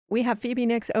We have Phoebe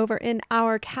Nix over in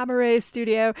our cabaret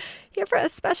studio here for a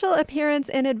special appearance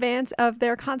in advance of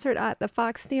their concert at the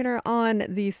Fox Theater on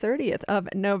the 30th of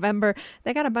November.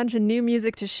 They got a bunch of new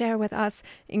music to share with us,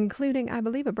 including, I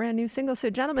believe, a brand new single. So,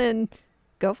 gentlemen,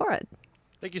 go for it.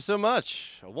 Thank you so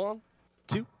much. 1,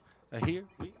 2, here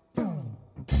we go.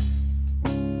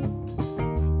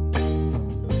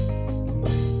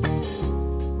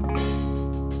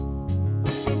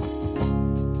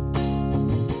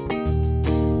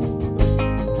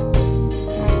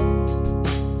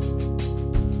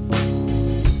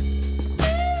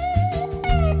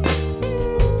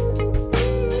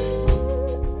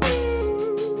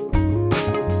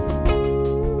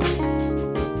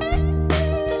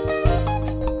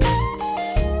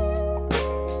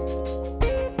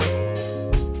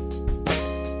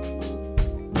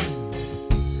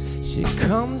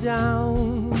 Come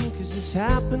down, 'cause this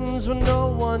happens when no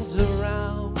one's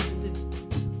around,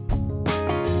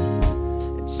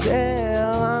 and sail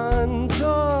on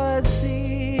towards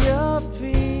sea of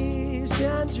peace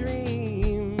and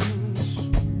dreams.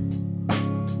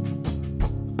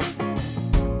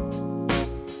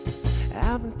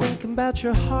 I've been thinking about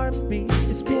your heartbeat,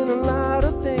 it's been a lot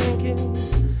of thinking.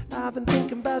 I've been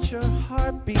thinking about your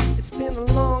heartbeat, it's been a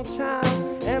long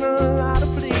time and a lot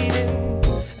of bleeding.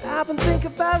 I've been thinking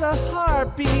about a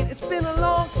heartbeat, it's been a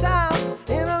long time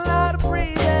and a lot of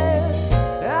breathing.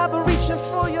 I've been reaching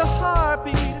for your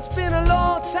heartbeat, it's been a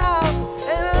long time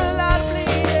and a lot of bleeding.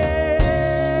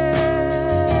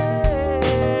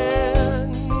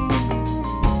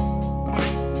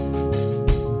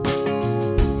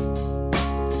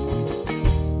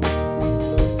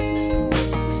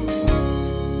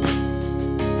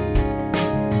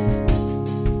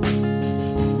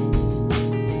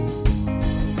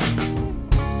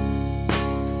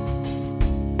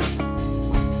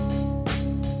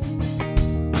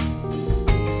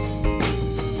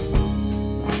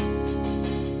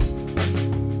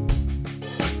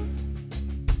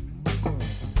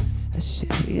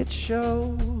 It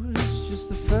shows just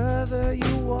the further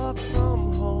you walk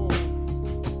from home.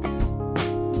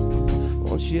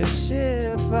 Won't you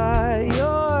sit by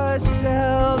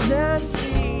yourself and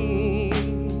see?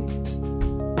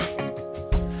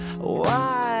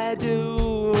 Why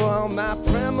do all my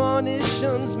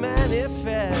premonitions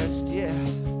manifest? Yeah,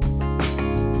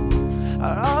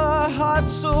 are our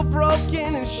hearts so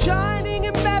broken and shining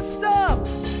and messed up?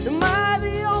 Am I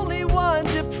the only one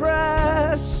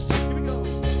depressed?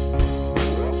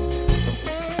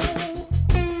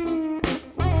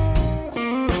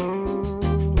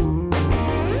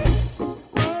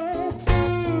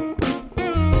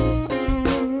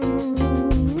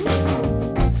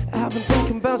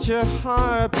 Your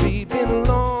heartbeat, been a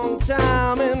long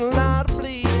time and a lot of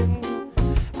bleeding.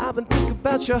 I've been thinking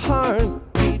about your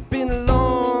heartbeat, been a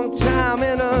long time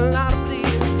and a lot of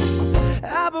bleeding.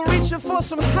 I've been reaching for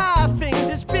some high things,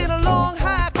 it's been a long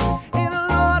hike and a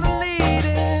lot of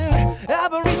leading.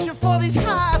 I've been reaching for these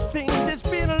high things, it's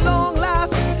been a long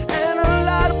life and a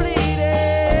lot of bleeding.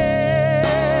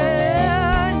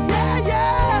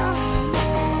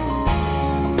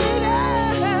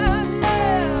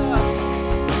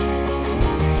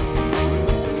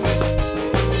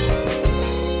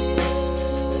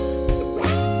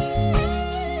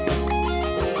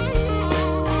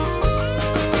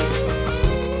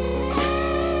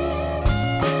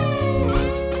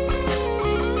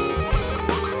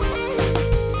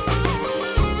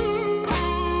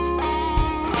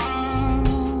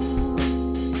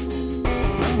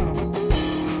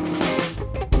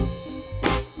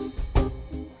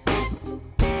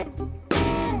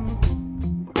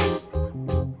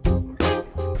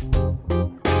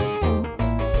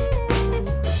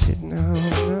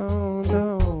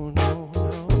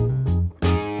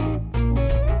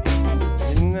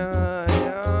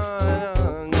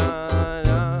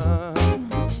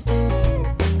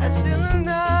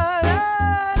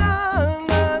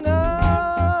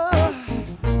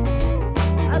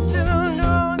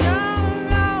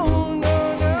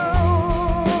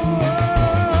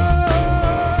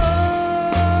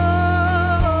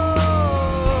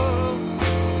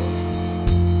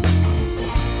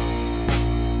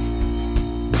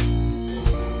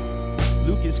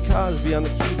 Cosby on the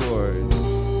keyboard.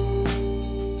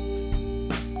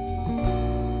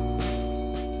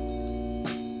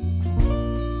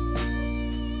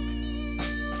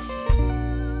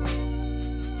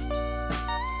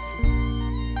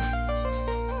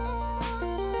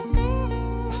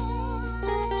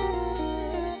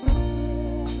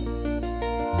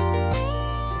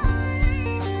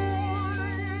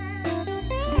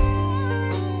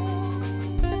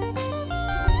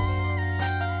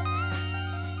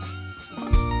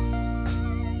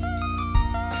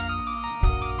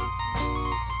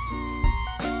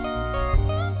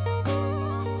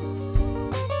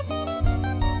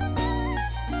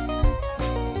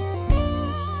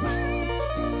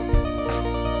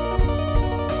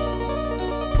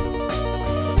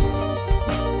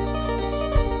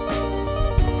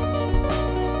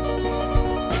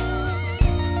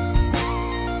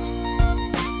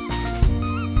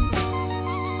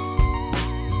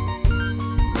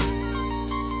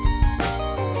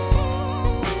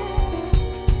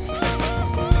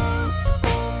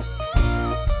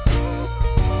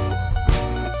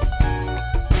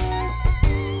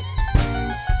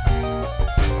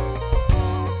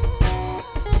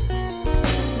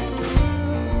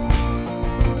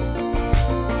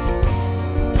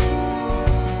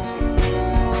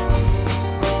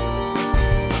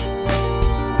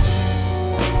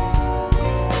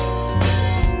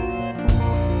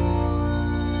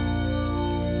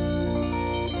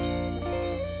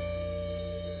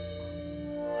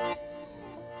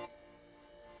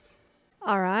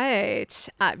 All right.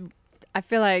 I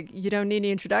feel like you don't need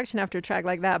any introduction after a track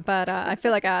like that, but I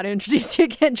feel like I ought to introduce you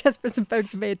again just for some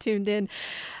folks who may have tuned in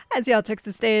as y'all took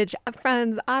the stage.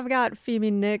 Friends, I've got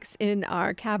Phoebe Nix in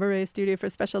our cabaret studio for a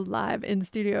special live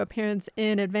in-studio appearance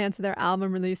in advance of their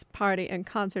album release party and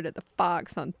concert at the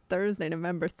Fox on Thursday,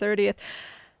 November 30th,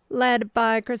 led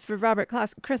by Christopher Robert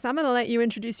Klaus. Chris, I'm going to let you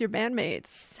introduce your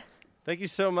bandmates. Thank you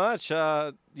so much.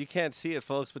 You can't see it,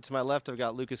 folks, but to my left, I've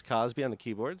got Lucas Cosby on the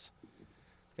keyboards.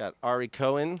 Got Ari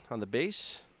Cohen on the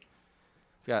bass.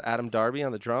 I've got Adam Darby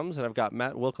on the drums, and I've got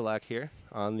Matt Wilkelak here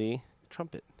on the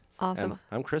trumpet. Awesome. And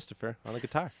I'm Christopher on the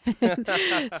guitar.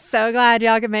 So glad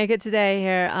y'all could make it today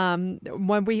here.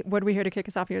 What we here to kick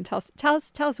us off here, and tell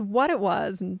us what it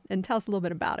was and tell us a little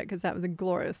bit about it, because that was a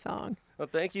glorious song. Well,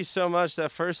 thank you so much.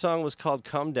 That first song was called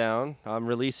Come Down. I'm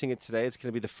releasing it today. It's going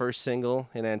to be the first single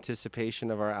in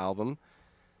anticipation of our album.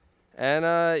 And,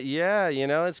 yeah,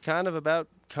 it's kind of about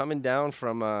coming down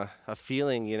from a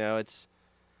feeling, it's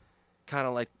kind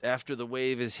of like after the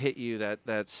wave has hit you,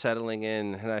 that settling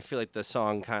in. And I feel like the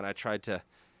song kind of tried to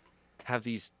have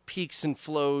these peaks and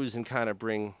flows and kind of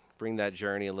bring that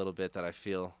journey a little bit that I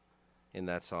feel in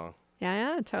that song.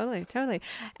 Yeah, totally.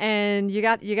 And you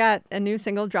got a new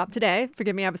single dropped today.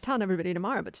 Forgive me, I was telling everybody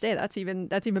tomorrow, but today that's even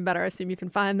better. I assume you can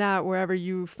find that wherever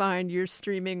you find your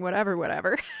streaming,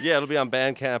 whatever. Yeah, it'll be on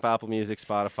Bandcamp, Apple Music,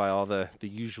 Spotify, all the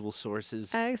usual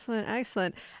sources.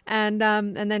 Excellent. And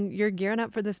then you're gearing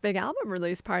up for this big album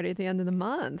release party at the end of the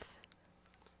month.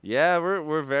 Yeah,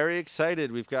 we're very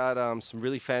excited. We've got some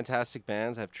really fantastic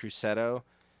bands. I have Trucetto,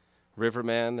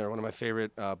 Riverman, they're one of my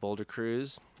favorite Boulder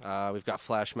crews. We've got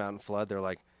Flash Mountain Flood. They're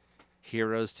like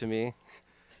heroes to me.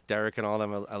 Derek and all of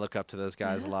them, I look up to those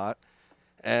guys a lot.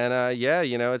 And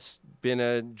it's been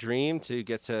a dream to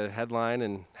get to headline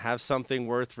and have something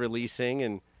worth releasing.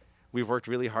 And we've worked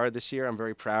really hard this year. I'm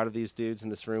very proud of these dudes in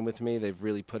this room with me. They've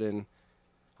really put in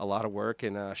a lot of work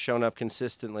and shown up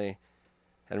consistently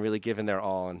and really given their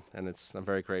all, and I'm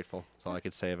very grateful. That's all I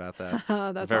could say about that.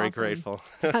 Oh, that's very awesome. Grateful.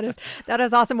 that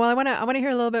is awesome. Well, I want to hear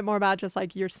a little bit more about just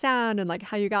like your sound and like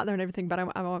how you got there and everything. But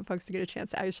I want folks to get a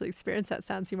chance to actually experience that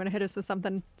sound. So you want to hit us with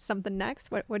something next?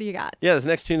 What do you got? Yeah, this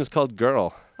next tune is called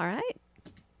 "Girl." All right.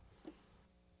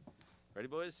 Ready,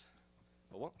 boys?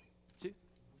 1, 2.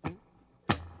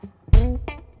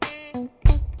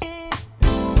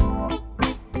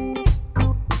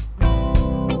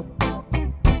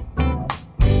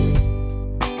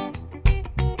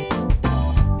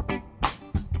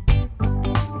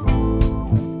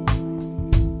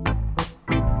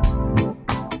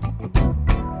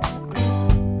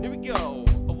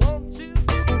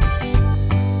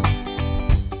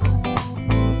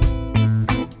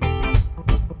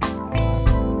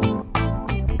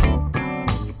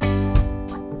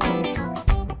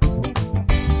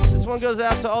 One goes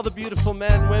out to all the beautiful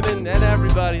men, women, and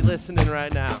everybody listening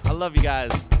right now. I love you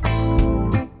guys.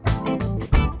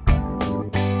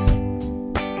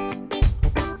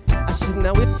 I said,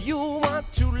 now if you want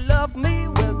to love me,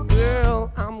 well,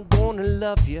 girl, I'm gonna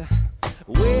love you.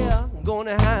 We're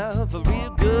gonna have a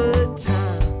real good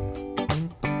time.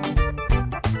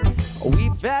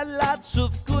 We've had lots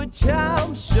of good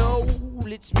times, so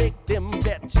let's make them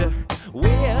better.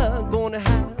 We're gonna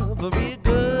have a real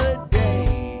good day.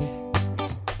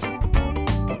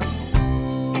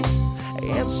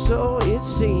 And so it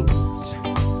seems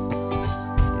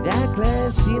that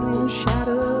glass ceiling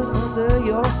shattered under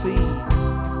your feet.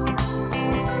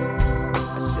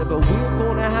 I said, but we're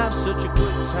gonna have such a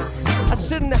good time. I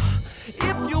said, now,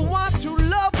 if you want to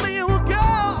love me, well,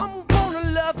 girl, I'm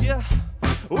gonna love you.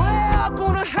 We're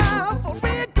gonna have a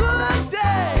real good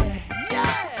day.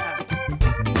 Yeah.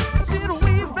 I said,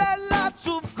 we've had lots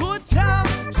of good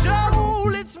times, so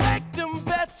let's make them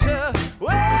better.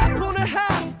 We're gonna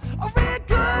have a real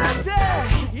good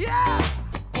day, yeah.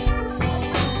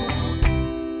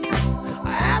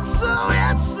 And so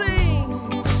it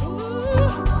seems,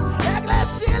 that glass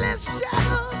ceiling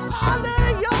shattered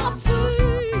under your feet.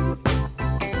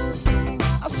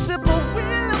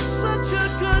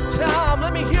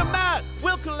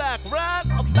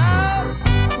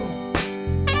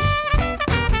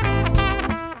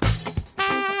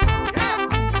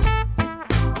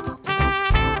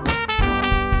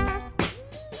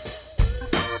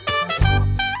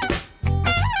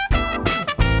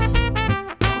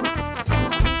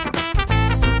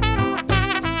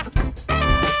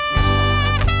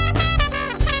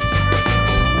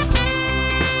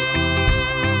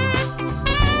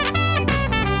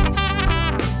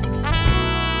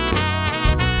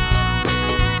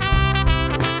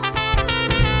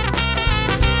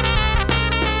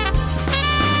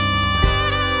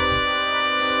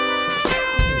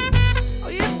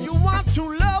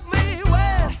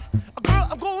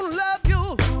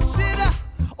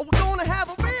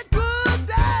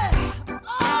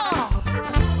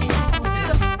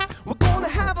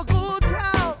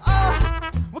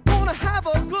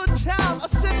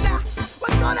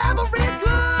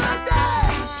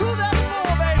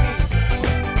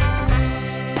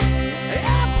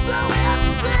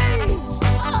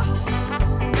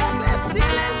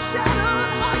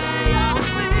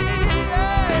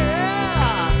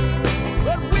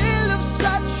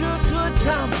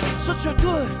 such a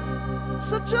good,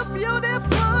 such a beautiful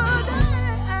day.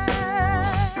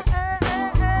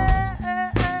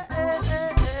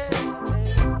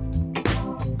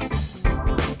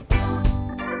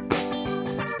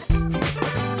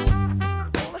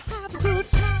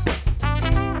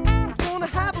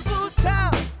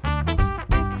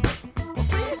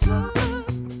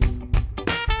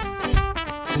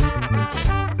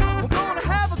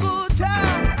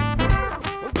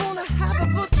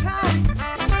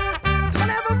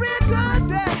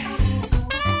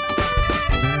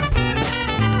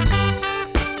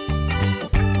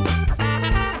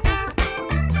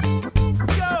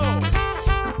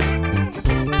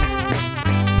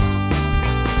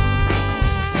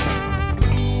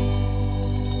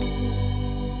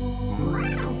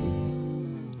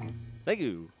 Thank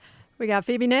you. We got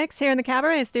Phoebe Nix here in the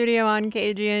Cabaret Studio on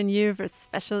KGNU for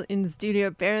special in-studio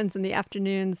appearance in the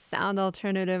afternoon sound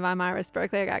alternative. I'm Iris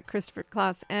Berkeley. I got Christopher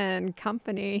Klaus and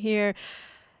company here.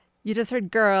 You just heard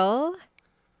Girl.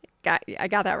 I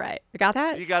got that right. I got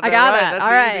that? You got that I got right. that. That's All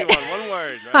the right. easy one. One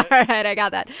word, right? All right, I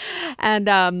got that. And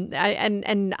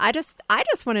I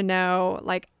just want to know,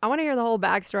 like, I want to hear the whole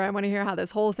backstory. I want to hear how this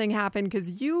whole thing happened,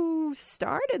 because you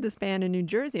started this band in New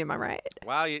Jersey. Am I right?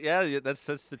 Wow, yeah, that's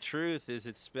the truth. Is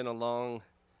it's been a long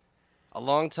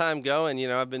time going. You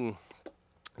know, I've been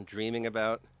dreaming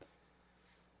about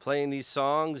playing these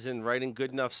songs and writing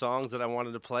good enough songs that I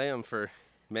wanted to play them for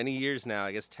many years now.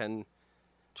 I guess 10,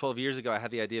 12 years ago, I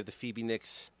had the idea of the Phoebe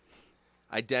Nix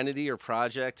identity or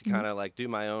project to kind of like do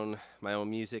my own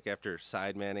music after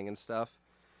sidemanning and stuff.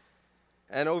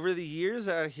 And over the years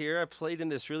out here, I played in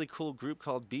this really cool group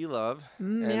called Be Love.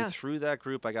 And through that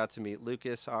group, I got to meet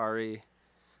Lucas, Ari.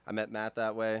 I met Matt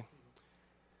that way.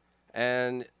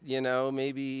 And, you know,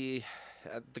 maybe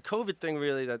the COVID thing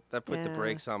really, that put the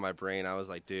brakes on my brain. I was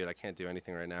like, dude, I can't do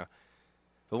anything right now.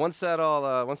 But once that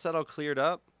all cleared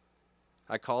up,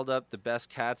 I called up the best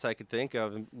cats I could think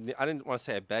of. And I didn't want to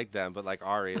say I begged them, but like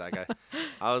Ari, like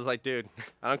I was like, dude,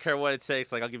 I don't care what it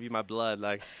takes. Like, I'll give you my blood.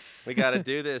 Like, we got to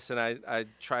do this. And I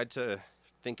tried to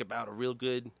think about a real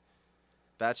good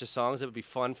batch of songs that would be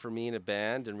fun for me in a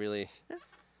band, and really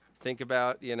think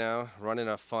about, you know, running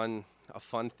a fun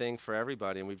thing for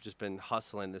everybody. And we've just been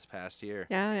hustling this past year.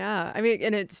 Yeah. I mean,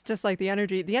 and it's just like the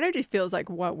energy feels like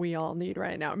what we all need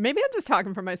right now. Maybe I'm just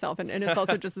talking for myself, and it's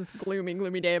also just this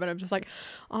gloomy day, but I'm just like,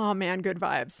 oh man, good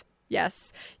vibes.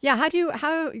 Yes. Yeah. How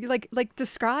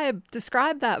describe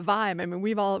that vibe? I mean,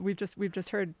 we've just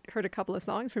heard a couple of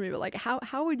songs from you, but like, how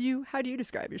do you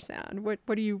describe your sound? What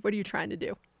are you trying to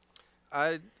do?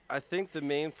 I think the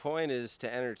main point is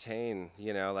to entertain.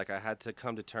 You know, like, I had to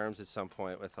come to terms at some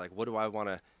point with, like, what do I want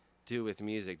to do with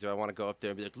music? Do I want to go up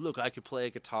there and be like, look, I could play a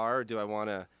guitar? Or do I want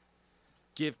to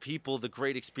give people the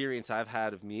great experience I've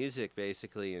had of music,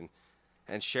 basically,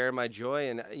 and share my joy?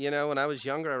 And, you know, when I was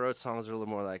younger, I wrote songs that were a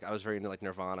little more like, I was very into, like,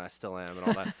 Nirvana, I still am, and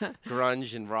all that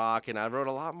grunge and rock. And I wrote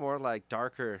a lot more, like,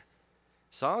 darker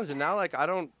songs. And now, like, I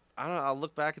don't know, I'll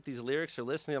look back at these lyrics or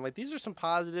listening, I'm like, these are some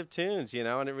positive tunes, you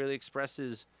know, and it really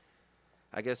expresses,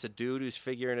 I guess, a dude who's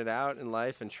figuring it out in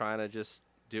life and trying to just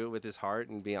do it with his heart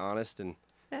and be honest and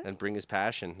bring his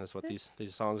passion. That's what these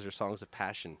songs are, songs of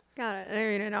passion. Got it. I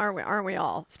mean, and aren't we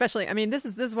all? Especially, I mean, this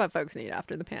is what folks need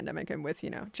after the pandemic, and with, you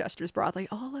know, gestures broadly,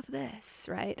 all of this,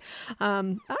 right? All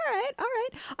right.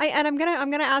 I'm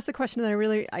gonna ask the question that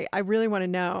I really want to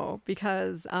know,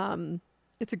 because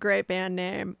it's a great band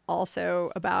name.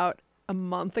 Also, about a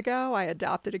month ago, I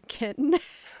adopted a kitten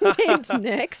named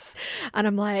Nix, and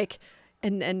I'm like,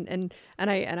 and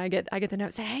I get the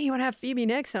note saying, hey, you want to have Phoebe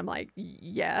Nix? And I'm like,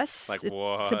 yes. Like,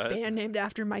 what? It's a band named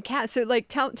after my cat. So like,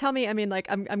 tell me. I mean, like,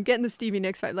 I'm getting the Stevie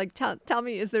Nicks vibe. Like, tell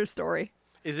me, is there a story?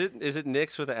 Is it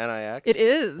Nix with an Nix? It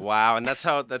is. Wow, and that's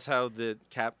how the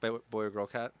cat, boy or girl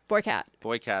cat? Boy cat,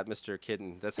 Mr.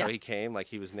 Kitten. That's how he came. Like,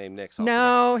 he was named Nix.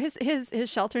 No, his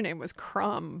shelter name was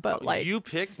Crumb, but like, you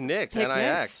picked Nix, Nix.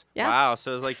 Nix. Yeah. Wow,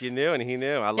 so it's like you knew and he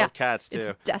knew. I love cats too.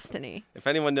 It's destiny. If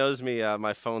anyone knows me,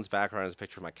 my phone's background is a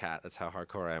picture of my cat. That's how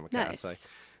hardcore I am with cats. Nice.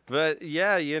 But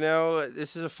yeah, you know,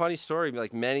 this is a funny story.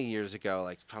 Like, many years ago,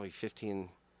 like probably 15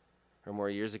 or more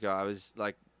years ago, I was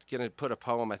like gonna put a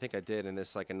poem, I think I did, in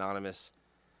this like anonymous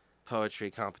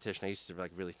poetry competition. I used to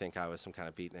like really think I was some kind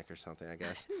of beatnik or something, I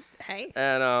guess. Hey.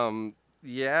 And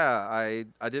I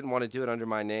didn't want to do it under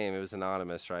my name. It was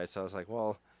anonymous, right? So I was like,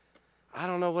 well, I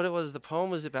don't know what it was. The poem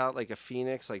was about like a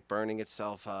phoenix like burning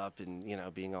itself up and, you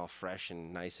know, being all fresh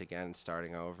and nice again and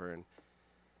starting over.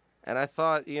 And I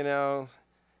thought, you know,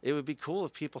 it would be cool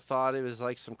if people thought it was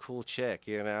like some cool chick,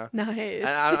 you know? Nice. And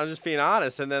I'm just being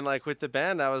honest. And then like with the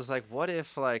band, I was like, what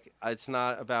if like it's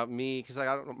not about me? Because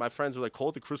like, my friends were like, call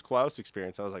it the Chris Klaus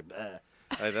experience. I was like, bleh.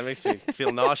 That makes me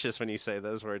feel nauseous when you say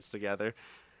those words together.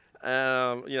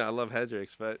 I love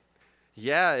Hendrix, but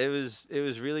yeah, it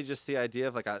was really just the idea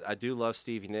of like I do love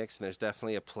Stevie Nicks, and there's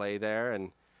definitely a play there,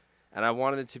 and I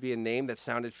wanted it to be a name that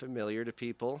sounded familiar to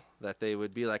people, that they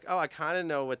would be like, oh, I kind of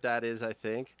know what that is, I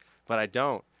think, but I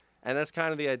don't. And that's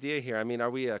kind of the idea here. I mean,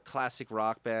 are we a classic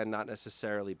rock band? Not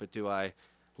necessarily, but do I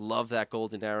love that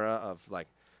golden era of like,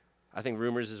 I think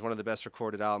Rumors is one of the best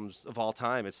recorded albums of all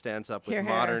time. It stands up with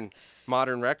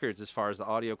modern records as far as the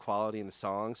audio quality and the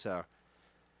song. So,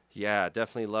 yeah,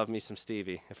 definitely love me some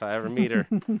Stevie. If I ever meet her,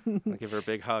 I'll give her a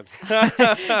big hug.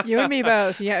 You and me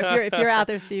both. Yeah, if you're out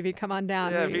there, Stevie, come on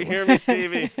down. Yeah, if you hear me,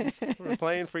 Stevie, we're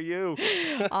playing for you.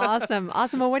 Awesome.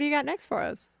 Well, what do you got next for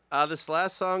us? This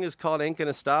last song is called Ain't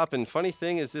Gonna Stop, and funny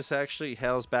thing is this actually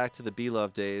hails back to the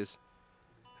B-Love days,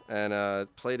 and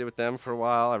played it with them for a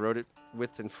while. I wrote it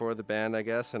with and for the band, I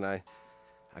guess, and I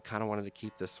kind of wanted to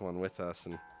keep this one with us,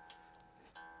 and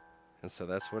so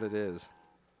that's what it is.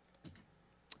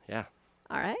 Yeah.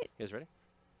 All right. You guys ready?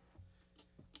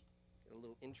 A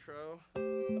little intro.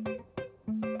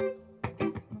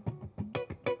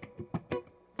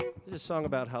 This is a song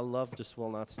about how love just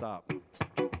will not stop.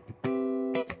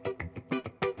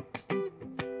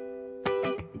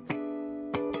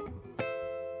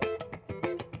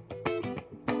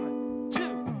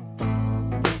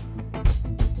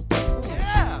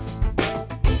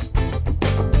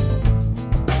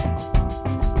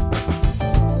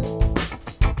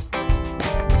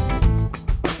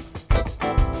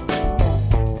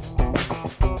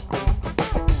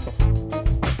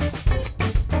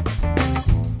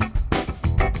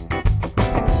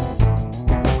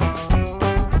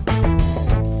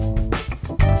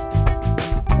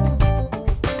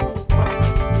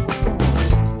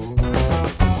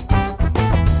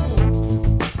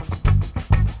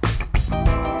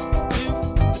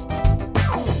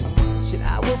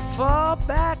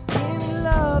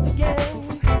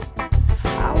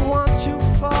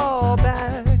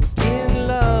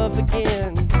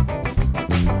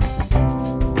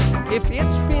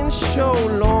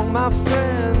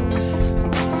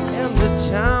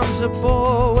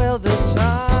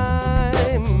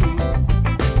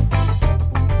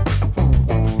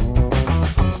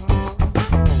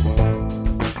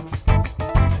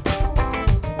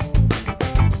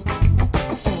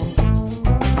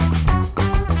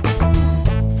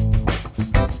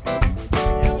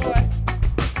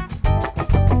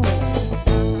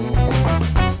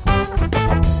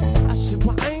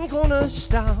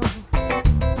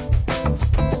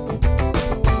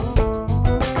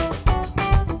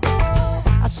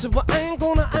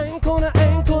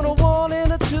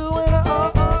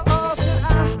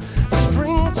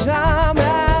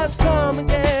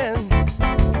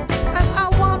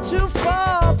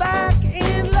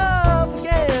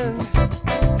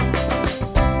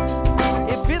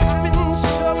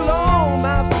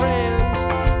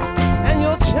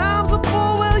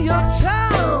 Your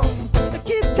town, I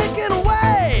keep taking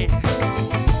away.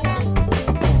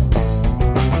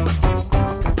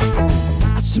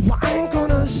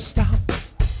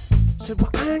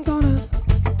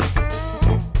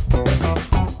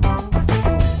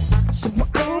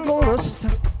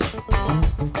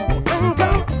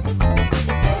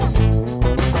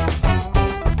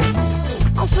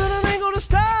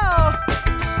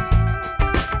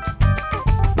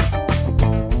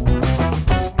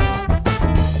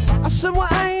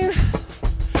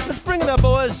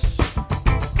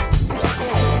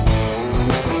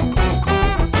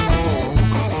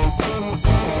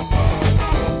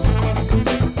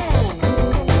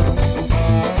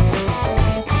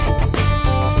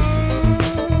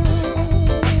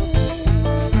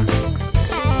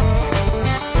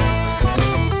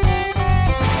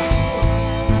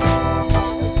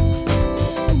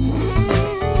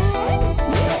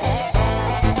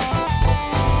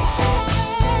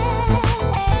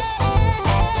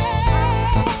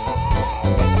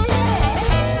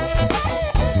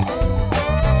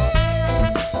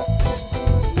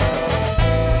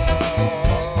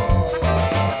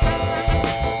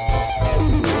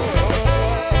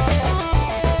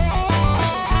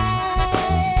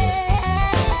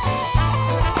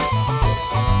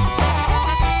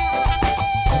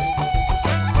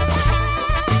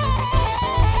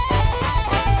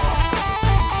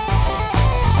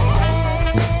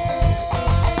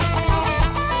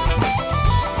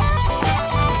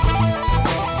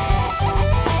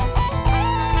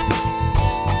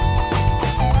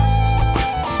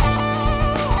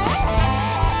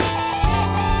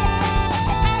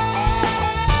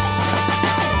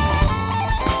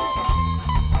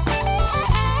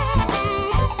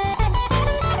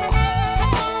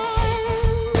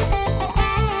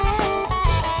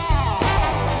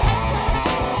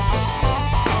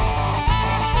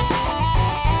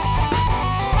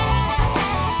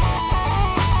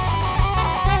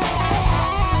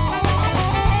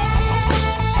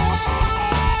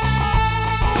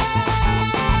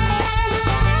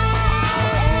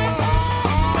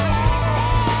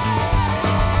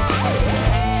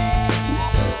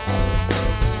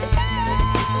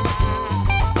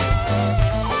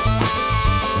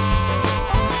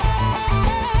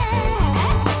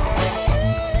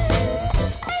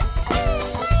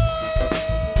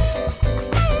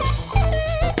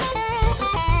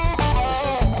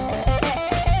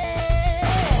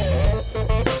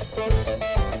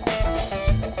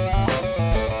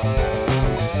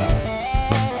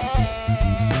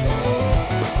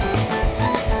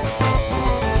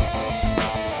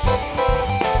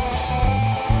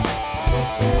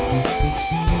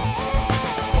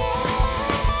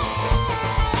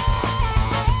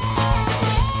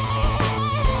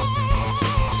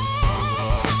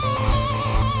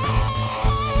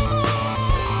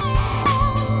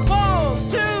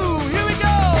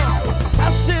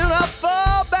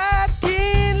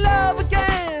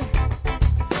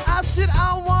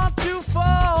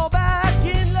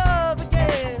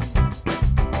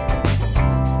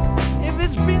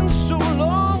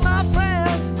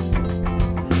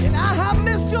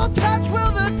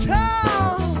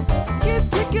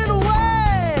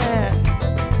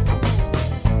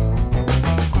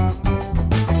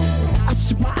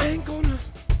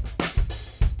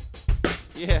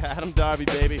 Yeah, Adam Darby,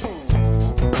 baby.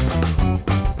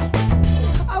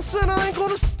 I said I ain't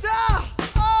gonna stop.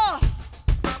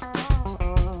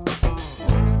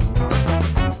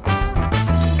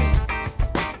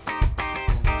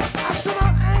 I said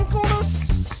I ain't gonna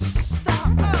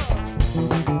stop.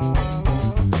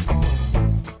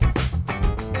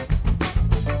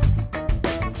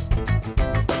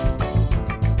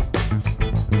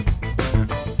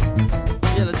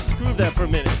 Yeah, let's just groove that for a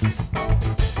minute.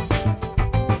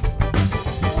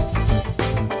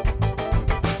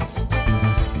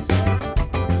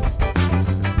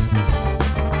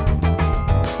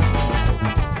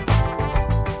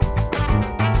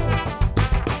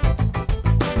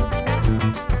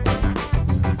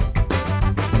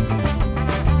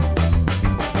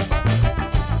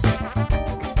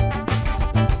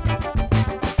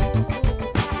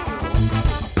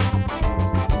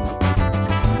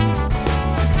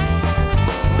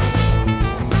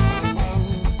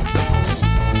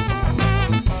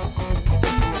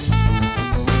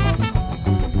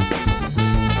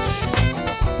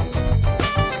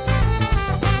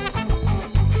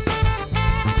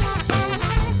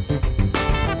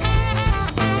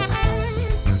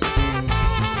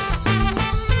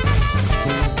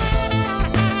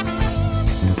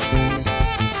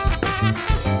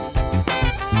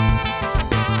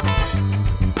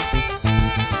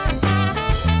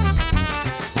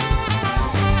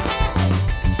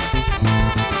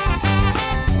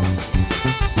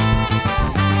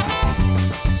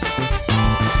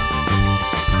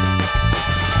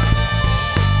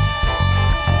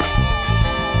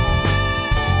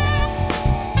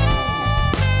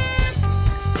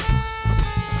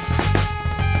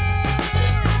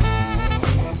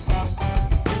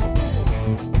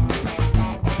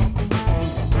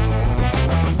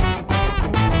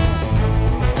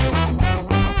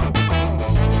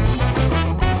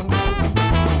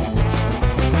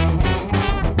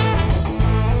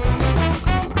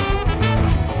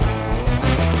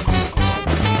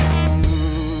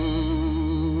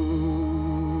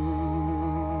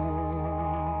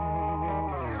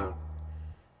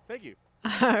 Thank you.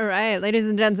 All right, ladies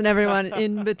and gents and everyone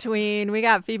in between, we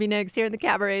got Phoebe Nix here in the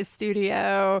Cabaret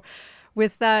Studio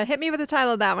with, hit me with the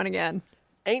title of that one again.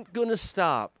 Ain't Gonna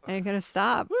Stop. Ain't Gonna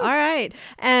Stop. Woo. All right.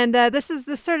 And this is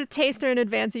the sort of taster in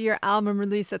advance of your album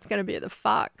release that's going to be at the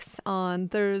Fox on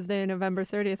Thursday, November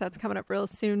 30th. That's coming up real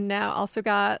soon now. Also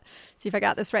got, see if I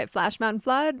got this right, Flash Mountain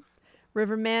Flood,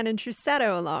 Riverman, and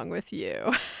Trucetto along with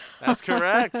you. That's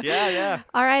correct. Yeah.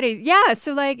 All righty. Yeah,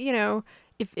 so like, you know,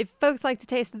 if folks like to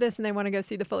taste this and they want to go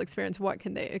see the full experience, what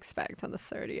can they expect on the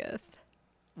 30th?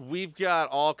 We've got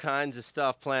all kinds of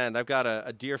stuff planned. I've got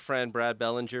a dear friend, Brad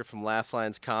Bellinger from Laugh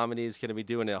Lines Comedy, is going to be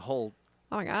doing a whole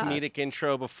comedic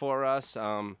intro before us.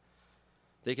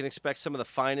 They can expect some of the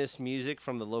finest music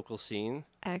from the local scene.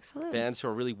 Excellent. Bands who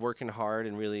are really working hard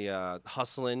and really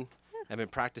hustling and been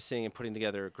practicing and putting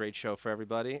together a great show for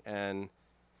everybody. And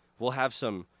we'll have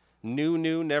some new,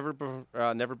 never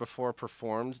before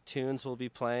performed tunes we'll be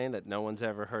playing that no one's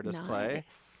ever heard us play.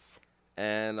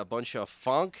 And a bunch of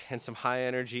funk and some high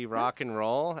energy rock and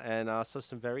roll, and also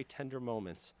some very tender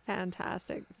moments.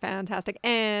 Fantastic.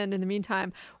 And in the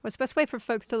meantime, what's the best way for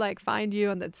folks to like find you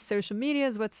on the social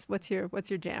medias? What's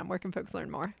your jam? Where can folks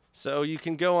learn more? So you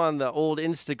can go on the old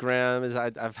Instagram.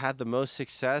 I've had the most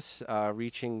success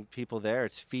reaching people there.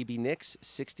 It's Phoebe Nix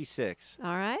 66.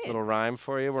 All right. Little rhyme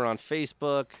for you. We're on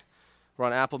Facebook. We're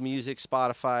on Apple Music,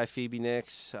 Spotify, Phoebe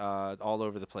Nix, all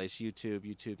over the place.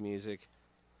 YouTube Music.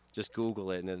 Just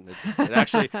Google it, and it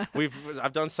actually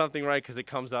I've done something right because it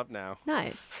comes up now.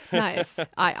 Nice.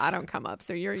 I don't come up,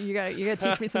 so you gotta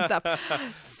teach me some stuff.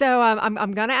 So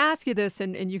I'm gonna ask you this,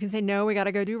 and you can say no, we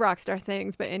gotta go do Rockstar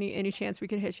things. But any chance we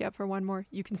could hit you up for one more?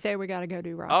 You can say we gotta go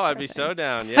do Rockstar. Oh, I'd be so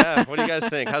down. Yeah. What do you guys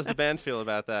think? How's the band feel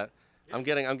about that? I'm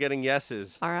getting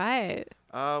yeses. All right.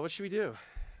 What should we do?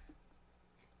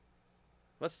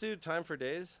 Let's do Time for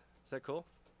Days. Is that cool?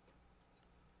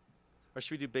 Or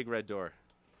should we do Big Red Door?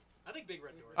 I think Big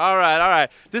Red Door. All right.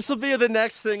 This will be the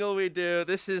next single we do.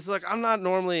 This is, look, I'm not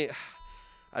normally,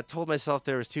 I told myself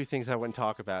there was two things I wouldn't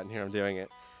talk about, and here I'm doing it.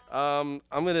 I'm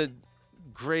going to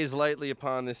graze lightly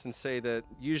upon this and say that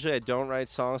usually I don't write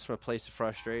songs from a place of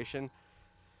frustration,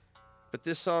 but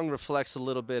this song reflects a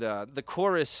little bit, the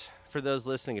chorus, for those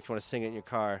listening, if you want to sing it in your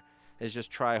car, is just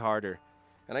try harder.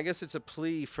 And I guess it's a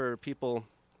plea for people,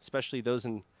 especially those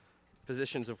in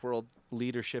positions of world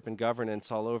leadership and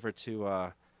governance all over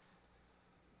to,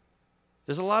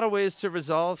 there's a lot of ways to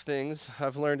resolve things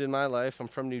I've learned in my life. I'm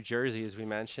from New Jersey, as we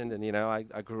mentioned, and,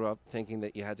 I grew up thinking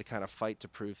that you had to kind of fight to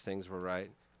prove things were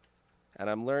right. And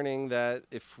I'm learning that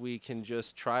if we can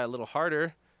just try a little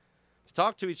harder to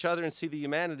talk to each other and see the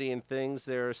humanity in things.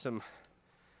 There are some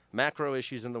macro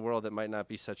issues in the world that might not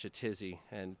be such a tizzy,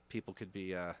 and people could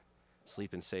be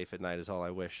sleeping safe at night is all I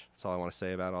wish. That's all I want to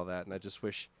say about all that. And I just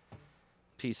wish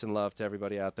peace and love to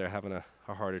everybody out there having a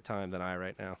harder time than I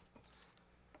right now.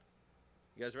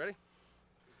 You guys ready?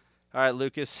 All right,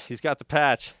 Lucas, he's got the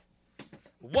patch.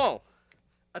 1,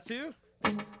 a 2, a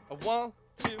 1,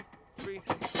 2, 3.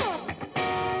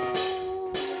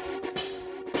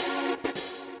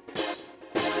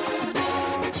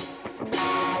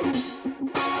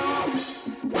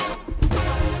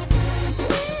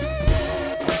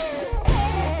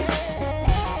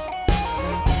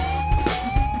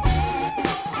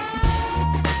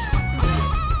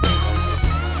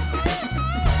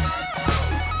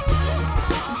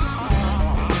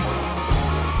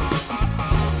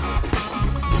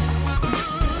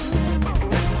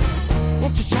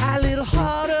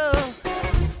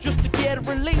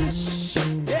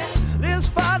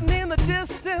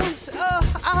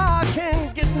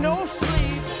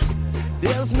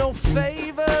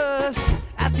 Favors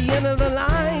at the end of the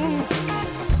line.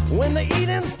 When the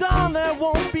eating's done, there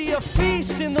won't be a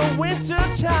feast in the winter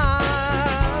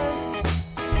time.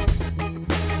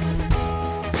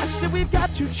 I said we've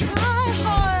got to try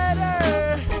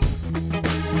harder.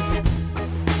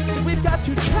 I said we've got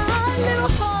to try a little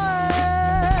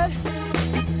hard.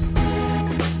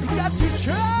 We've got to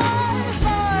try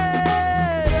harder.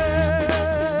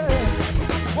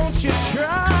 Won't you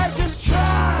try? Just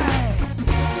try.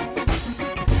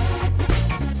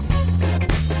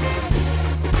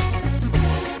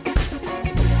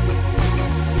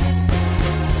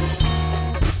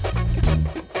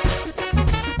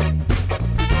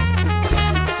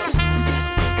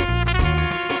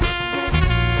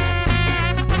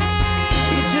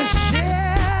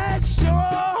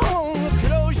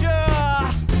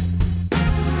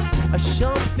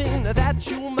 Something that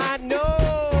you might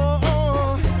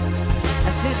know. I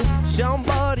said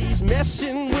somebody's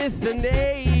messing with the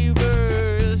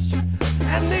neighbors,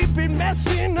 and they've been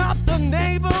messing up the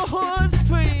neighborhood's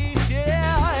peace. Yeah,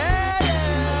 yeah,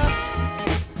 yeah.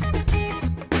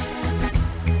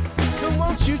 So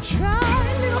won't you try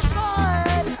a little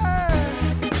harder?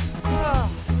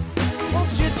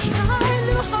 Won't you try a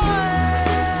little harder?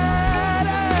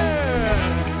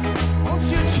 Won't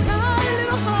you try a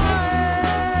little harder?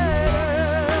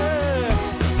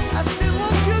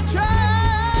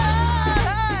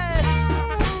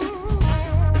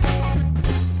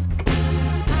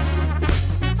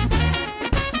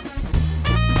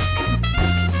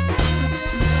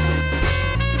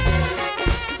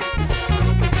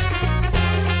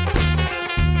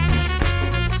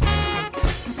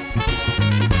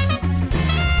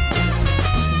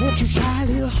 Won't you try a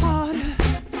little harder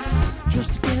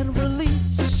just to get a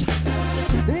release?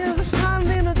 There's a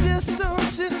fountain in the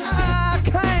distance and I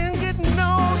can't get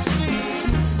no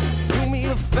sleep. Do me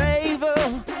a favor,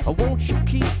 or won't you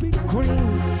keep it green?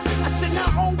 I said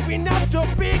now open up the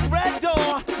big red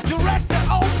door, director,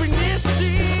 open this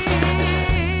scene.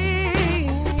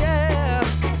 Yeah.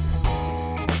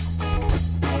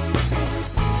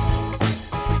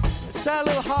 Let's try a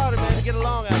little harder, man, to get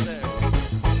along out there.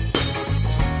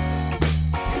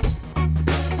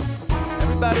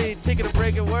 Everybody taking a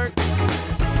break at work,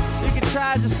 you can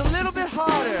try just a little bit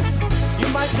harder. You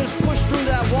might just push through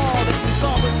that wall that you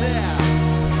thought was there.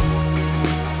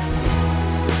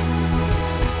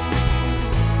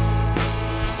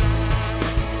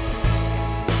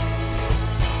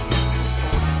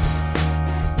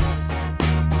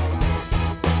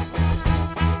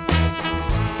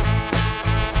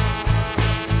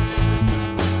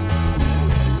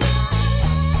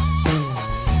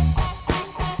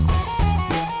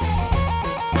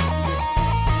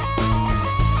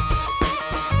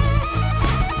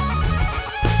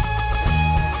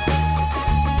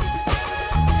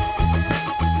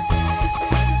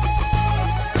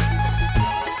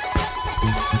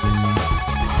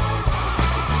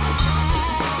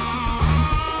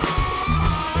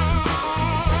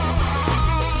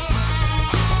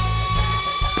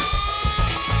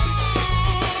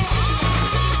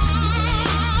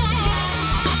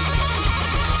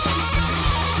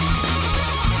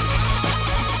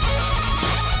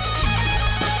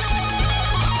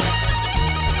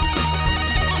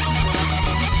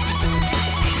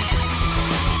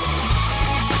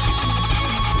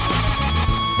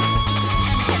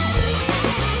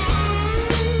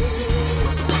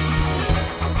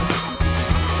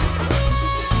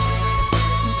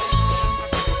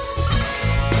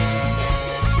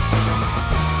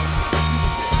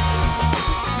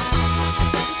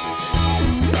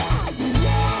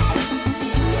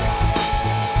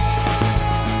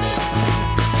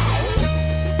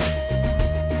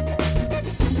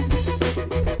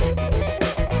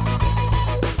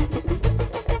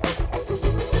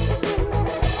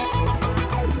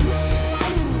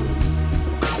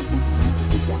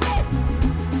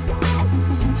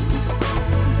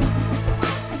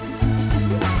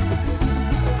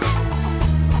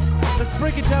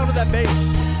 bass.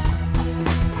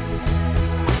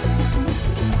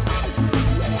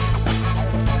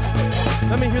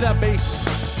 Let me hear that bass.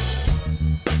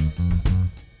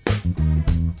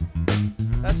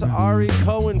 That's Ari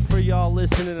Cohen for y'all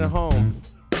listening at home.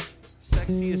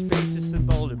 Sexiest bassist in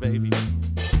Boulder, baby.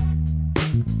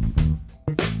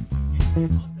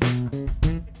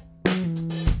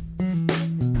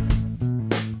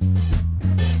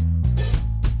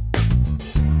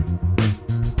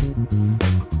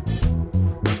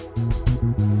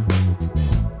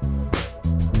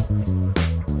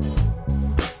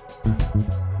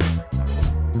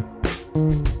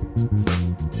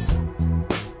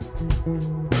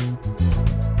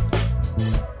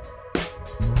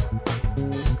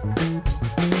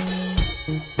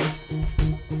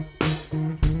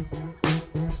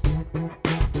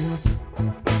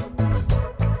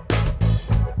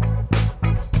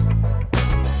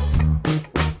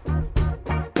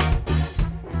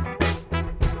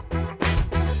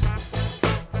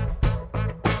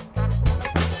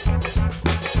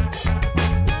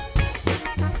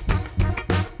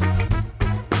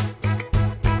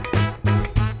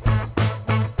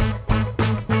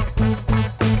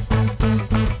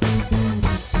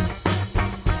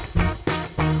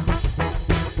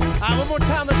 One more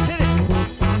time, let's hit it.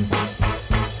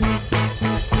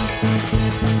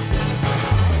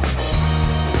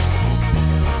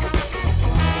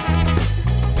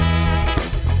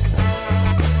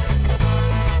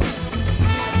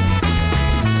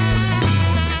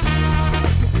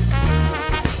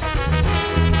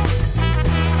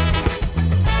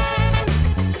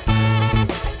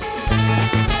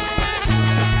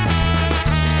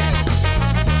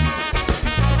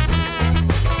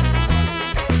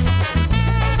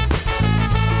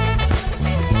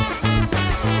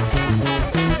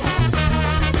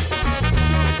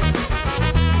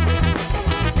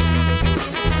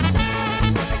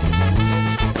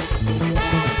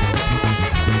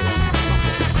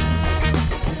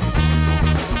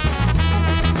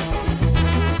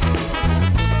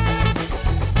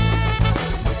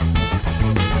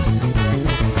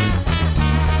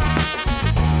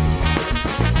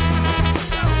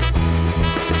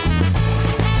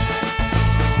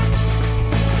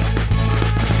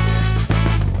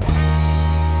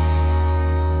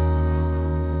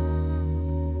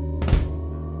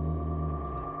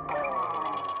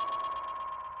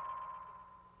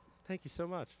 Thank you so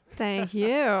much. Thank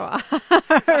you. All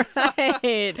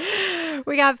right.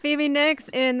 We got Phoebe Nix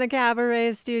in the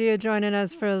Cabaret studio joining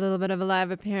us for a little bit of a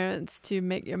live appearance to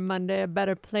make your Monday a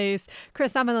better place.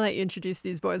 Chris, I'm going to let you introduce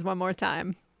these boys one more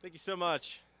time. Thank you so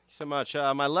much. Thank you so much.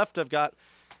 On my left, I've got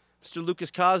Mr. Lucas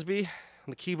Cosby on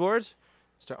the keyboards,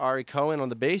 Mr. Ari Cohen on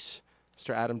the bass,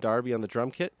 Mr. Adam Darby on the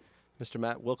drum kit, Mr.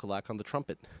 Matt Wilkalak on the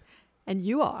trumpet. And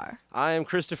you are? I am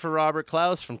Christopher Robert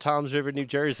Klaus from Toms River, New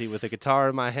Jersey, with a guitar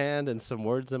in my hand and some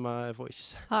words in my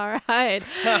voice. All right.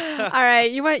 All right.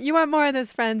 You want more of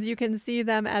this, friends? You can see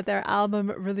them at their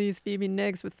album release, Phoebe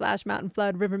Nix with Flash Mountain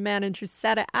Flood, Riverman, and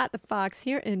Trusetta at the Fox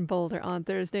here in Boulder on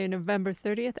Thursday, November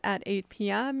 30th at 8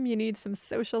 p.m. You need some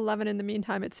social loving in the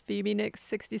meantime. It's Phoebe Nix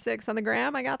 66 on the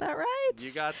gram. I got that right?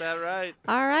 You got that right.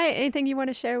 All right. Anything you want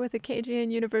to share with the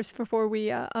KGN universe before we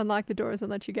unlock the doors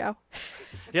and let you go?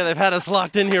 Yeah, they've had us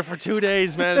locked in here for 2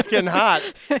 days, man. It's getting hot.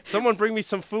 Someone bring me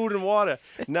some food and water.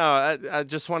 No, I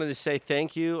just wanted to say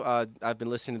thank you. I've been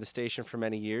listening to the station for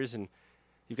many years, and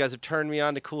you guys have turned me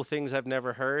on to cool things I've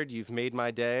never heard. You've made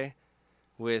my day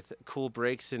with cool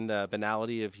breaks in the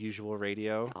banality of usual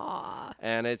radio. Aww.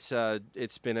 And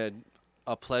it's been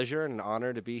a pleasure and an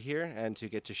honor to be here and to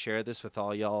get to share this with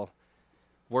all y'all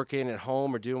working at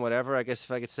home or doing whatever. I guess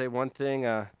if I could say one thing,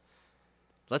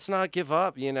 let's not give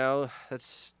up, you know.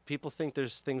 People think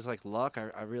there's things like luck.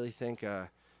 I really think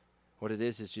what it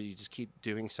is you just keep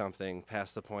doing something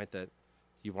past the point that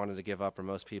you wanted to give up, or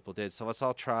most people did. So let's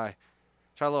all try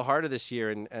a little harder this year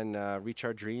and reach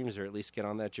our dreams, or at least get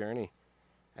on that journey.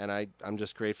 And I'm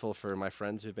just grateful for my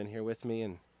friends who've been here with me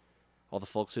and all the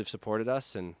folks who've supported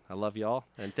us, and I love y'all.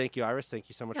 And thank you, Iris. Thank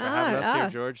you so much for having us here,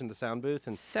 George, in the sound booth.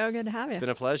 And so good to have you. It's been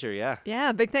a pleasure, yeah.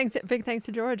 Yeah, big thanks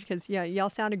to George, because y'all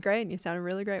sounded great, and you sounded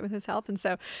really great with his help. And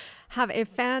so have a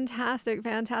fantastic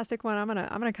one. I'm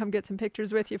gonna come get some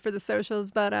pictures with you for the socials,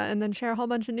 but and then share a whole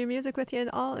bunch of new music with you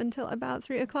all until about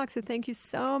 3 o'clock. So thank you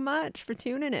so much for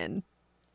tuning in.